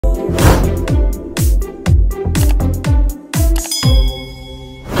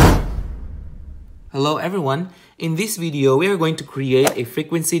Hello everyone. In this video, we are going to create a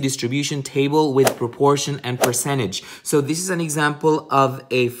frequency distribution table with proportion and percentage. So this is an example of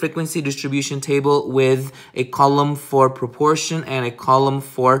a frequency distribution table with a column for proportion and a column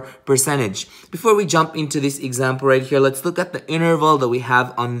for percentage. Before we jump into this example right here, let's look at the interval that we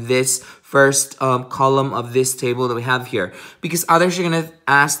have on this first column of this table that we have here, because others are going to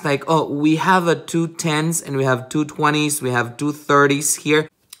ask like, oh, we have a 2 10s and we have 2 20s, we have 2 30s here.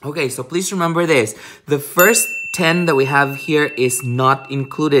 Okay, so please remember this. The first 10 that we have here is not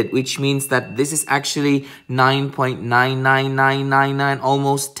included, which means that this is actually 9.99999,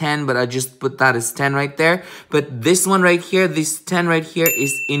 almost 10, but I just put that as 10 right there. But this one right here, this 10 right here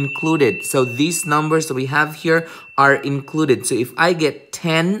is included. So these numbers that we have here are included. So if I get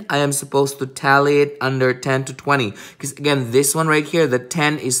 10, I am supposed to tally it under 10 to 20. Because again, this one right here, the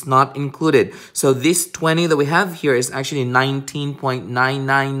 10 is not included. So this 20 that we have here is actually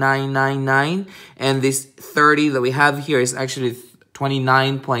 19.99999. And this 30 that we have here is actually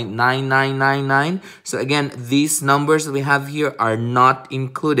 29.9999. So again, these numbers that we have here are not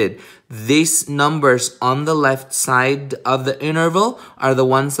included. These numbers on the left side of the interval are the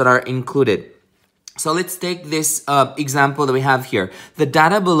ones that are included. So let's take this example that we have here. The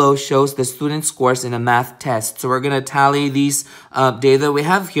data below shows the student scores in a math test. So we're going to tally these data we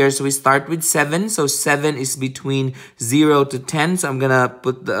have here. So we start with 7. So 7 is between 0 to 10. So I'm going to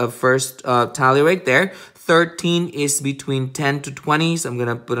put the first tally right there. 13 is between 10 to 20. So I'm going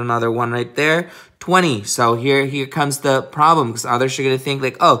to put another one right there. 20. So here comes the problem, because others are going to think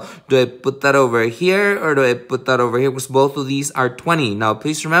like, oh, do I put that over here or do I put that over here? Because both of these are 20. Now,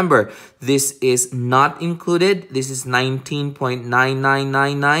 please remember, this is not included. This is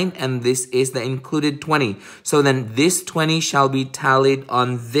 19.9999, and this is the included 20. So then this 20 shall be tallied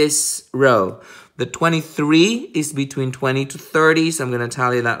on this row. The 23 is between 20 to 30, so I'm going to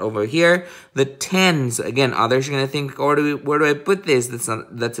tally that over here. The 10s, again, others are going to think, where do I put this?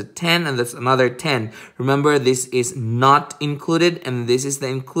 That's a 10, and that's another 10. Remember, this is not included, and this is the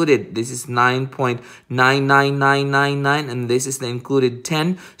included. This is 9.99999, and this is the included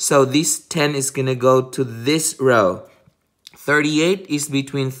 10. So this 10 is going to go to this row. 38 is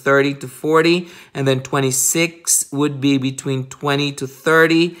between 30 to 40, and then 26 would be between 20 to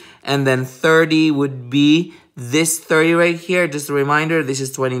 30, and then 30 would be this 30 right here. Just a reminder, this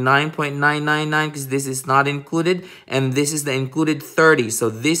is 29.999 because this is not included, and this is the included 30. So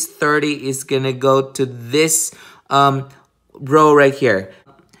this 30 is going to go to this row right here.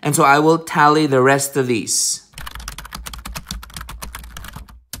 And so I will tally the rest of these.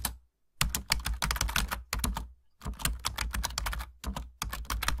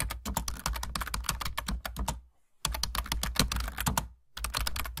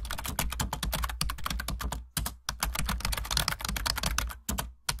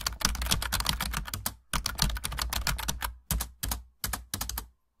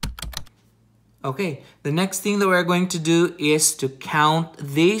 Okay, the next thing that we're going to do is to count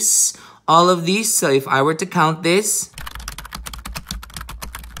this, all of these. So if I were to count this,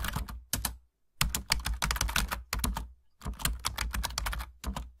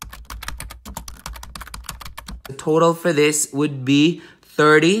 the total for this would be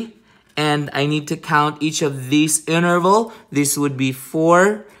 30, and I need to count each of these interval. This would be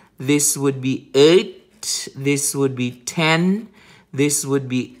 4, this would be 8, this would be 10, this would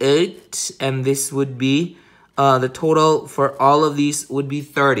be 8, and this would be, the total for all of these would be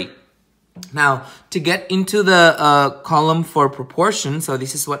 30. Now, to get into the column for proportion, so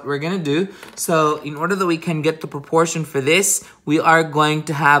this is what we're going to do. So in order that we can get the proportion for this, we are going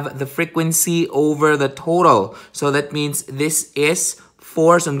to have the frequency over the total. So that means this is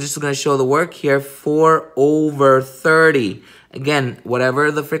 4, so I'm just going to show the work here, 4 over 30. Again, whatever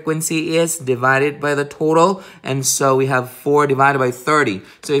the frequency is divided by the total, and so we have 4 divided by 30.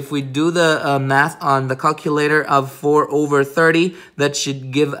 So if we do the math on the calculator of 4 over 30, that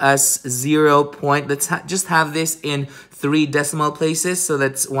should give us 0. Let's just have this in 3 decimal places. So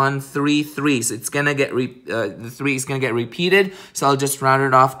that's 133. So it's gonna get the 3 is gonna get repeated. So I'll just round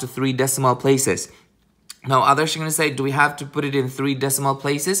it off to 3 decimal places. Now, others are going to say, do we have to put it in 3 decimal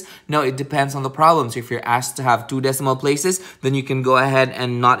places? No, it depends on the problem. So if you're asked to have 2 decimal places, then you can go ahead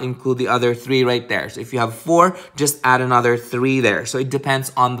and not include the other 3 right there. So if you have 4, just add another 3 there. So it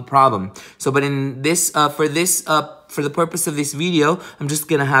depends on the problem. So, but in this, for the purpose of this video, I'm just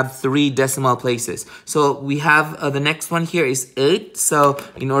going to have 3 decimal places. So we have the next one here is 8. So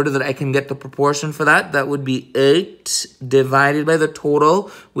in order that I can get the proportion for that, that would be 8 divided by the total,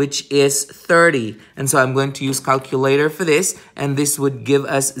 which is 30. And so I'm going to use calculator for this, and this would give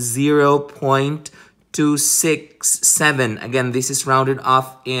us 0.2 267. Again, this is rounded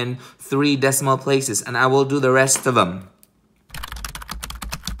off in 3 decimal places, and I will do the rest of them.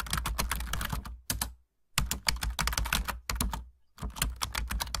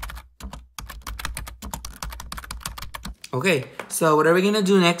 Okay, so what are we gonna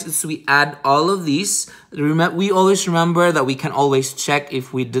do next is we add all of these. We always remember that we can always check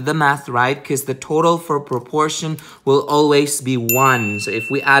if we did the math right, because the total for proportion will always be 1. So if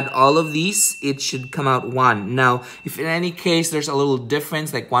we add all of these, it should come out 1. Now, if in any case there's a little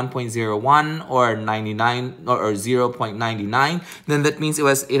difference like 1.01 or 99 or 0.99, then that means it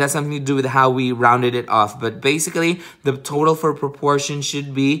has something to do with how we rounded it off. But basically, the total for proportion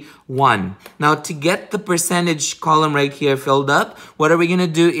should be 1. Now, to get the percentage column right here filled up, what are we going to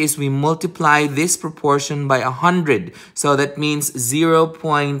do is we multiply this proportion by 100. So that means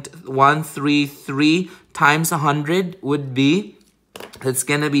 0.133 times 100 would be, it's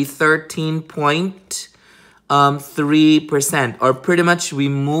going to be 13.3%. Or pretty much we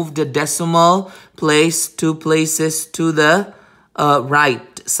move the decimal place 2 places to the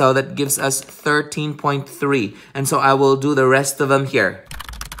right. So that gives us 13.3. And so I will do the rest of them here.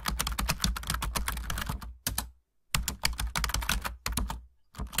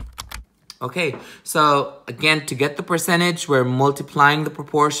 Okay, so again, to get the percentage, we're multiplying the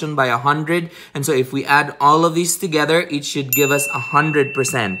proportion by 100. And so if we add all of these together, it should give us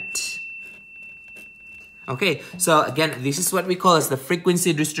 100%. Okay, so again, this is what we call as the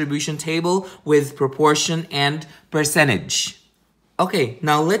frequency distribution table with proportion and percentage. Okay,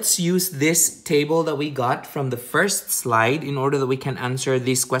 now let's use this table that we got from the first slide in order that we can answer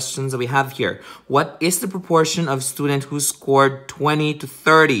these questions that we have here. What is the proportion of students who scored 20 to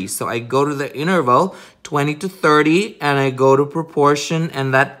 30? So I go to the interval 20 to 30 and I go to proportion,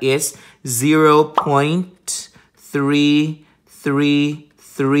 and that is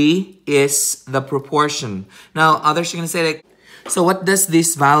 0.333 is the proportion. Now others are going to say like, so what does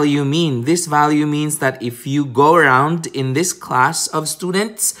this value mean? This value means that if you go around in this class of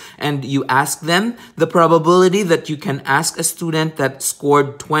students and you ask them, the probability that you can ask a student that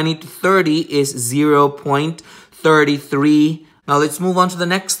scored 20 to 30 is 0.33. Now let's move on to the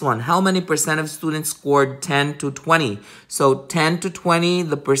next one. How many percent of students scored 10 to 20? So 10 to 20,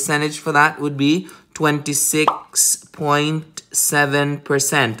 the percentage for that would be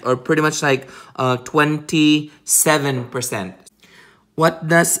 26.7%, or pretty much like 27%. What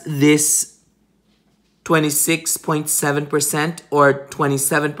does this 26.7% or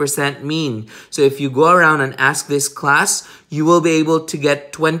 27% mean? So if you go around and ask this class, you will be able to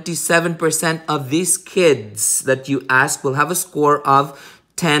get 27% of these kids that you ask will have a score of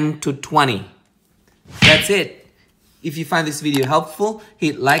 10 to 20. That's it. If you find this video helpful,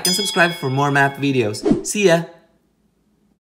 hit like and subscribe for more math videos. See ya!